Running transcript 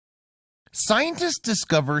Scientists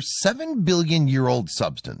discover 7 billion-year-old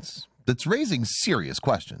substance that's raising serious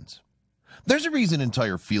questions. There's a reason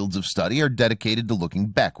entire fields of study are dedicated to looking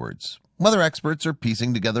backwards, whether experts are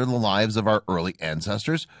piecing together the lives of our early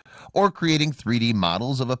ancestors or creating 3D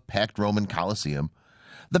models of a packed Roman Colosseum.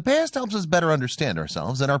 The past helps us better understand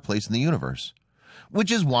ourselves and our place in the universe, which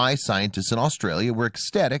is why scientists in Australia were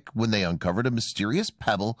ecstatic when they uncovered a mysterious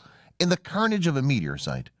pebble in the carnage of a meteor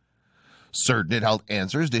site. Certain it held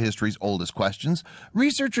answers to history's oldest questions,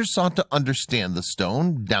 researchers sought to understand the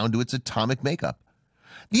stone down to its atomic makeup.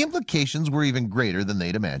 The implications were even greater than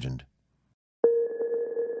they'd imagined.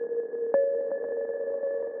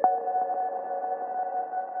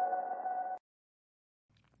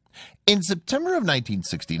 In September of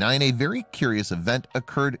 1969, a very curious event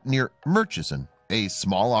occurred near Murchison, a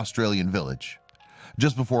small Australian village.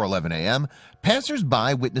 Just before 11 a.m.,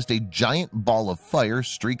 passers-by witnessed a giant ball of fire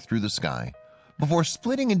streak through the sky, before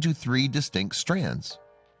splitting into 3 distinct strands.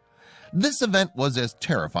 This event was as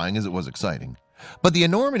terrifying as it was exciting, but the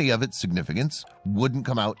enormity of its significance wouldn't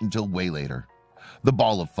come out until way later. The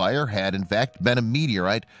ball of fire had in fact been a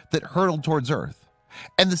meteorite that hurtled towards Earth,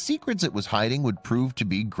 and the secrets it was hiding would prove to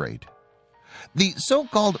be great. The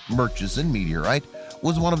so-called Murchison meteorite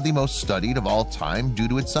was one of the most studied of all time due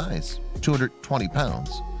to its size, 220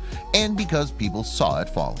 pounds, and because people saw it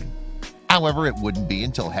falling. However, it wouldn't be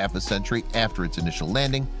until half a century after its initial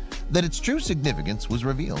landing that its true significance was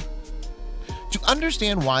revealed. To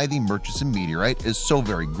understand why the Murchison meteorite is so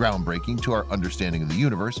very groundbreaking to our understanding of the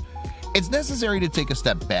universe, it's necessary to take a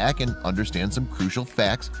step back and understand some crucial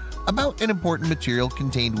facts about an important material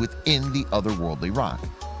contained within the otherworldly rock.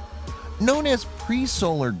 Known as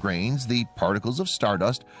pre-solar grains, the particles of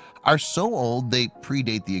stardust are so old they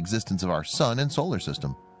predate the existence of our sun and solar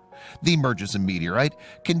system. The Murchison meteorite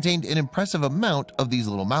contained an impressive amount of these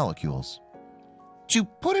little molecules. To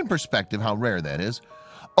put in perspective how rare that is,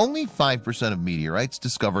 only 5% of meteorites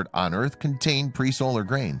discovered on Earth contain pre-solar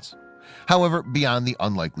grains. However, beyond the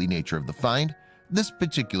unlikely nature of the find, this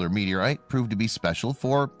particular meteorite proved to be special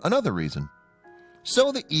for another reason.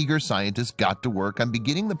 So the eager scientists got to work on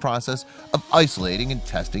beginning the process of isolating and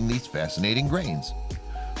testing these fascinating grains.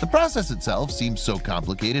 The process itself seems so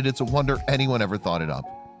complicated it's a wonder anyone ever thought it up.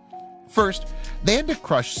 First, they had to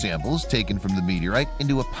crush samples taken from the meteorite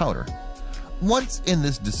into a powder. Once in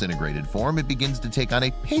this disintegrated form, it begins to take on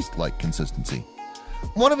a paste-like consistency.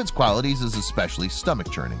 One of its qualities is especially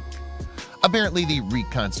stomach-churning. Apparently, the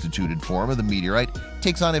reconstituted form of the meteorite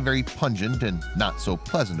takes on a very pungent and not so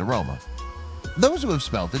pleasant aroma. Those who have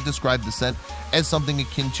smelt it describe the scent as something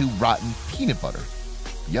akin to rotten peanut butter.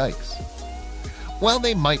 Yikes. While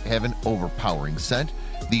they might have an overpowering scent,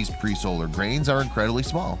 these pre-solar grains are incredibly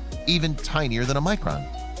small, even tinier than a micron.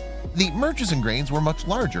 The Murchison grains were much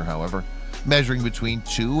larger, however, measuring between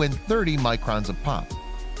 2 and 30 microns a pop.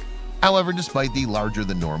 However, despite the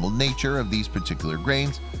larger-than-normal nature of these particular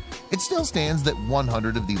grains, it still stands that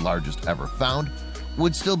 100 of the largest ever found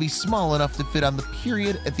would still be small enough to fit on the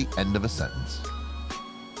period at the end of a sentence.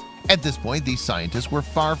 At this point, these scientists were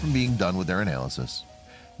far from being done with their analysis.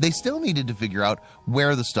 They still needed to figure out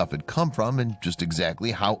where the stuff had come from and just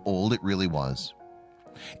exactly how old it really was.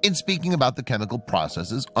 In speaking about the chemical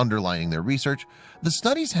processes underlying their research, the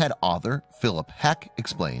study's head author, Philipp Heck,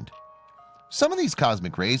 explained, "Some of these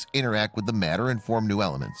cosmic rays interact with the matter and form new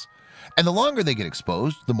elements, and the longer they get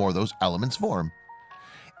exposed, the more those elements form."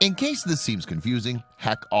 In case this seems confusing,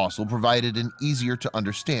 Heck also provided an easier to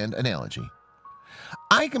understand analogy.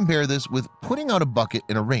 I compare this with putting out a bucket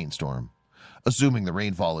in a rainstorm. Assuming the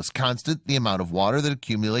rainfall is constant, the amount of water that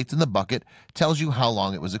accumulates in the bucket tells you how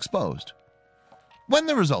long it was exposed. When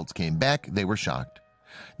the results came back, they were shocked.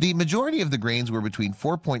 The majority of the grains were between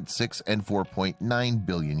 4.6 and 4.9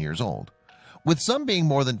 billion years old, with some being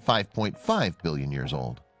more than 5.5 billion years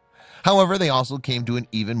old. However, they also came to an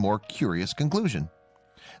even more curious conclusion.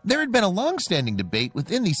 There had been a long-standing debate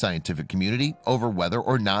within the scientific community over whether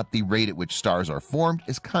or not the rate at which stars are formed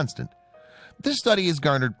is constant. This study has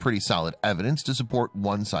garnered pretty solid evidence to support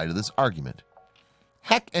one side of this argument.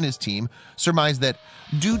 Heck and his team surmised that,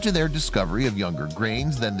 due to their discovery of younger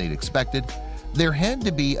grains than they'd expected, there had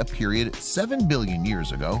to be a period 7 billion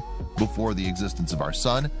years ago, before the existence of our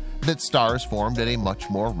sun, that stars formed at a much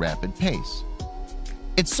more rapid pace.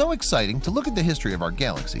 "It's so exciting to look at the history of our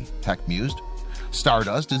galaxy," Heck mused.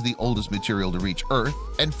 "Stardust is the oldest material to reach Earth,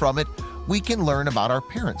 and from it, we can learn about our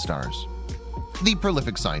parent stars." The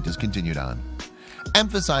prolific scientist continued on,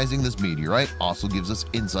 emphasizing this meteorite also gives us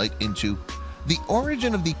insight into the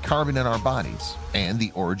origin of the carbon in our bodies and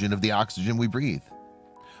the origin of the oxygen we breathe.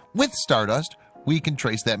 With stardust, we can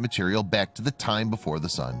trace that material back to the time before the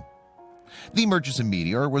sun. The Murchison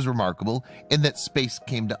meteor was remarkable in that space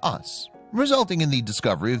came to us, resulting in the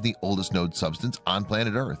discovery of the oldest known substance on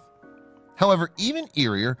planet Earth. However, even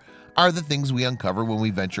eerier are the things we uncover when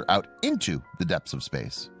we venture out into the depths of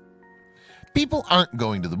space. People aren't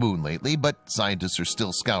going to the moon lately, but scientists are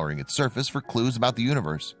still scouring its surface for clues about the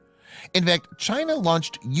universe. In fact, China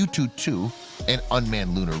launched Yutu-2, an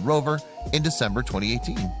unmanned lunar rover, in December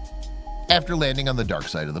 2018. After landing on the dark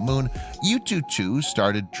side of the moon, Yutu-2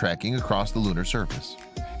 started tracking across the lunar surface.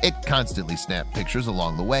 It constantly snapped pictures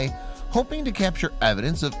along the way, hoping to capture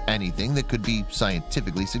evidence of anything that could be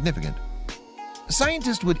scientifically significant.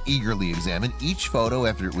 Scientists would eagerly examine each photo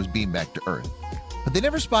after it was beamed back to Earth, but they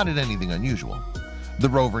never spotted anything unusual. The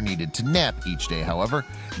rover needed to nap each day, however,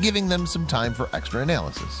 giving them some time for extra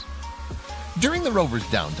analysis. During the rover's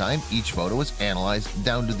downtime, each photo was analyzed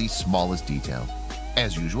down to the smallest detail.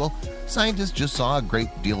 As usual, scientists just saw a great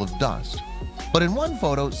deal of dust. But in one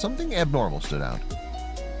photo, something abnormal stood out.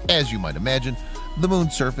 As you might imagine, the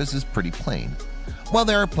moon's surface is pretty plain. While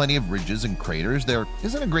there are plenty of ridges and craters, there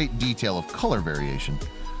isn't a great detail of color variation.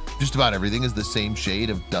 Just about everything is the same shade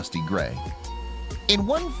of dusty gray. In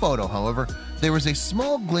one photo, however, there was a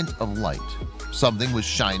small glint of light. Something was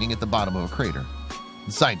shining at the bottom of a crater.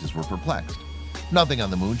 The scientists were perplexed. Nothing on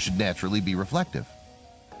the moon should naturally be reflective.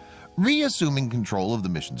 Reassuming control of the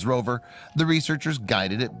mission's rover, the researchers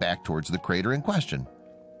guided it back towards the crater in question.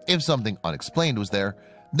 If something unexplained was there,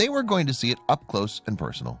 they were going to see it up close and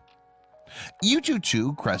personal.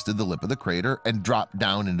 Yutu-2 crested the lip of the crater and dropped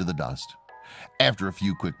down into the dust. After a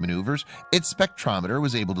few quick maneuvers, its spectrometer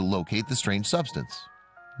was able to locate the strange substance.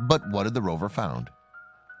 But what had the rover found?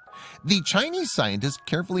 The Chinese scientists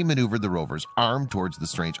carefully maneuvered the rover's arm towards the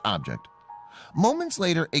strange object. Moments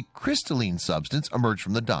later, a crystalline substance emerged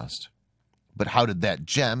from the dust. But how did that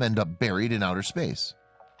gem end up buried in outer space?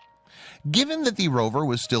 Given that the rover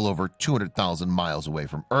was still over 200,000 miles away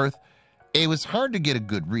from Earth, it was hard to get a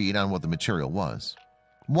good read on what the material was.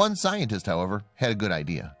 One scientist, however, had a good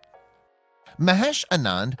idea. Mahesh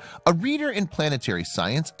Anand, a reader in planetary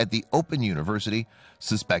science at the Open University,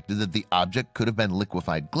 suspected that the object could have been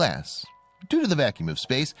liquefied glass. Due to the vacuum of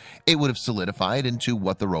space, it would have solidified into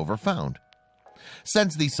what the rover found.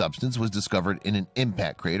 Since the substance was discovered in an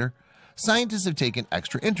impact crater, scientists have taken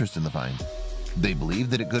extra interest in the find. They believe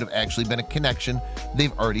that it could have actually been a connection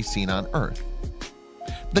they've already seen on Earth.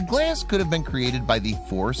 The glass could have been created by the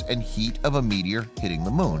force and heat of a meteor hitting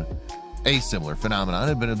the moon. A similar phenomenon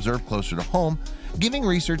had been observed closer to home, giving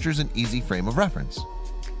researchers an easy frame of reference.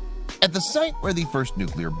 At the site where the first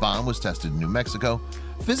nuclear bomb was tested in New Mexico,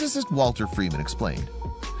 physicist Walter Freeman explained,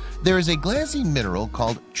 "There is a glassy mineral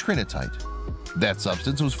called trinitite. That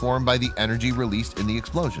substance was formed by the energy released in the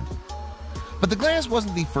explosion." But the glass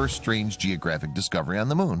wasn't the first strange geographic discovery on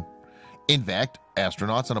the moon. In fact,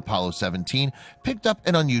 astronauts on Apollo 17 picked up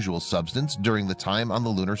an unusual substance during the time on the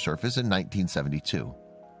lunar surface in 1972.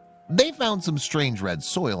 They found some strange red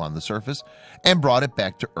soil on the surface and brought it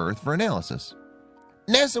back to Earth for analysis.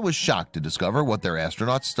 NASA was shocked to discover what their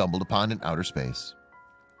astronauts stumbled upon in outer space.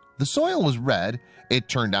 The soil was red, it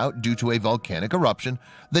turned out, due to a volcanic eruption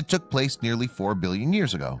that took place nearly 4 billion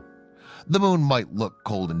years ago. The moon might look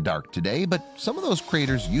cold and dark today, but some of those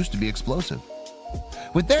craters used to be explosive.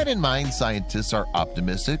 With that in mind, scientists are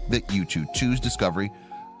optimistic that Yutu-2's discovery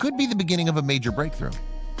could be the beginning of a major breakthrough.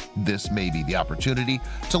 This may be the opportunity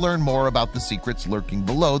to learn more about the secrets lurking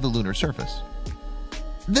below the lunar surface.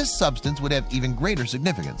 This substance would have even greater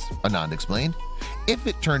significance, Anand explained, if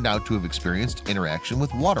it turned out to have experienced interaction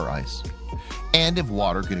with water ice. And if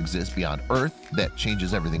water can exist beyond Earth, that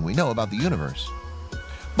changes everything we know about the universe.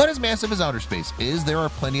 But as massive as outer space is, there are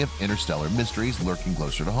plenty of interstellar mysteries lurking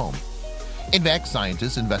closer to home. In fact,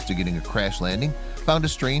 scientists investigating a crash landing found a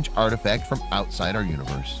strange artifact from outside our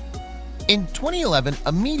universe. In 2011,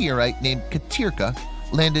 a meteorite named Katirka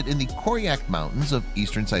landed in the Koryak Mountains of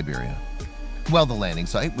eastern Siberia. While the landing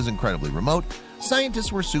site was incredibly remote,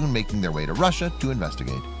 scientists were soon making their way to Russia to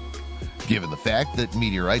investigate. Given the fact that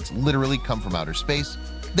meteorites literally come from outer space,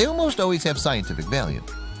 they almost always have scientific value.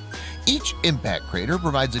 Each impact crater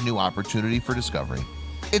provides a new opportunity for discovery.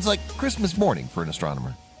 It's like Christmas morning for an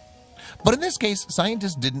astronomer. But in this case,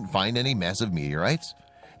 scientists didn't find any massive meteorites.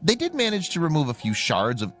 They did manage to remove a few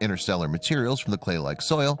shards of interstellar materials from the clay-like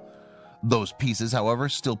soil. Those pieces, however,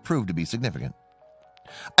 still proved to be significant.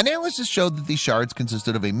 Analysis showed that these shards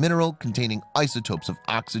consisted of a mineral containing isotopes of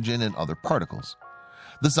oxygen and other particles.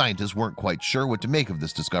 The scientists weren't quite sure what to make of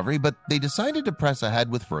this discovery, but they decided to press ahead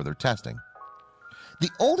with further testing. The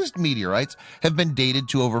oldest meteorites have been dated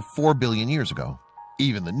to over 4 billion years ago.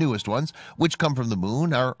 Even the newest ones, which come from the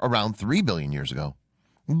moon, are around 3 billion years ago.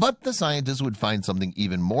 But the scientists would find something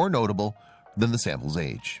even more notable than the sample's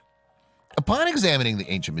age. Upon examining the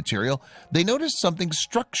ancient material, they noticed something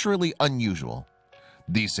structurally unusual.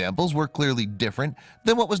 These samples were clearly different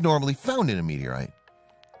than what was normally found in a meteorite.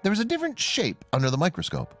 There was a different shape under the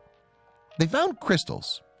microscope. They found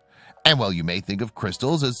crystals. And while you may think of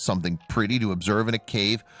crystals as something pretty to observe in a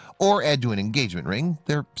cave or add to an engagement ring,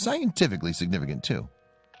 they're scientifically significant too.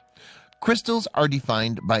 Crystals are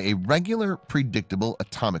defined by a regular, predictable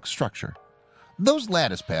atomic structure. Those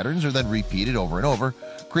lattice patterns are then repeated over and over,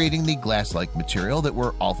 creating the glass-like material that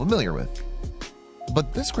we're all familiar with.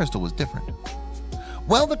 But this crystal was different.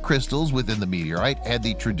 While the crystals within the meteorite had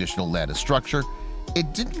the traditional lattice structure,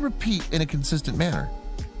 it didn't repeat in a consistent manner.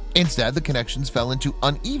 Instead, the connections fell into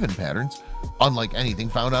uneven patterns, unlike anything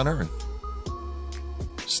found on Earth.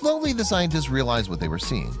 Slowly, the scientists realized what they were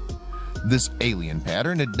seeing. This alien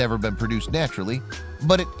pattern had never been produced naturally,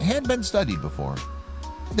 but it had been studied before.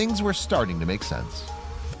 Things were starting to make sense.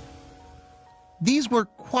 These were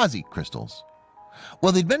quasi-crystals.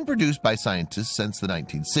 While they'd been produced by scientists since the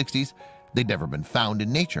 1960s, they'd never been found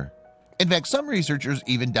in nature. In fact, some researchers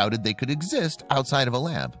even doubted they could exist outside of a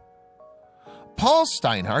lab. Paul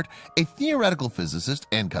Steinhardt, a theoretical physicist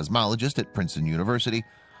and cosmologist at Princeton University,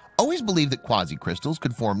 always believed that quasi-crystals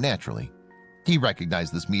could form naturally. He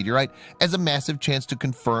recognized this meteorite as a massive chance to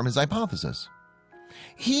confirm his hypothesis.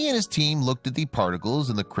 He and his team looked at the particles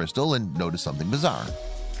in the crystal and noticed something bizarre.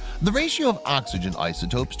 The ratio of oxygen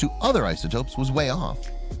isotopes to other isotopes was way off.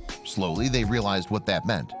 Slowly, they realized what that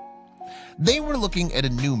meant. They were looking at a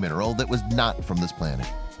new mineral that was not from this planet.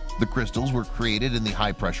 The crystals were created in the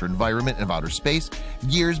high-pressure environment of outer space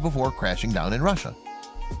years before crashing down in Russia.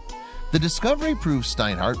 The discovery proved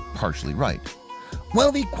Steinhardt partially right.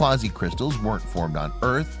 While the quasi-crystals weren't formed on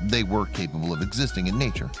Earth, they were capable of existing in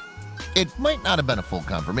nature. It might not have been a full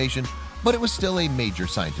confirmation, but it was still a major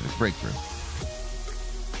scientific breakthrough.